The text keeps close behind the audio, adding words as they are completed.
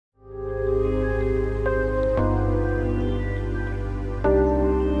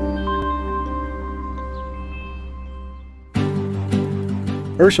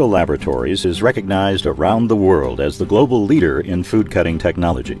Urschel Laboratories is recognized around the world as the global leader in food cutting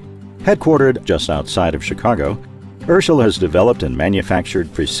technology. Headquartered just outside of Chicago, Urschel has developed and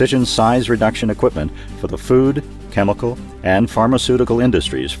manufactured precision size reduction equipment for the food, chemical, and pharmaceutical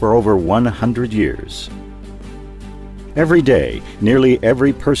industries for over 100 years. Every day, nearly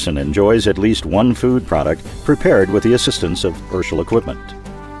every person enjoys at least one food product prepared with the assistance of Urschel equipment.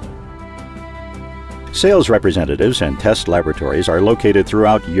 Sales representatives and test laboratories are located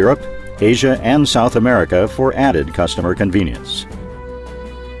throughout Europe, Asia, and South America for added customer convenience.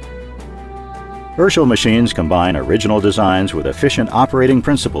 Urschel machines combine original designs with efficient operating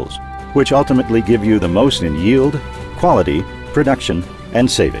principles, which ultimately give you the most in yield, quality, production,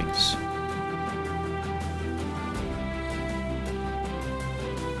 and savings.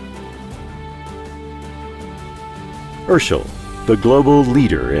 Urschel, the global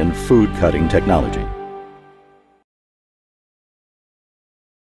leader in food cutting technology.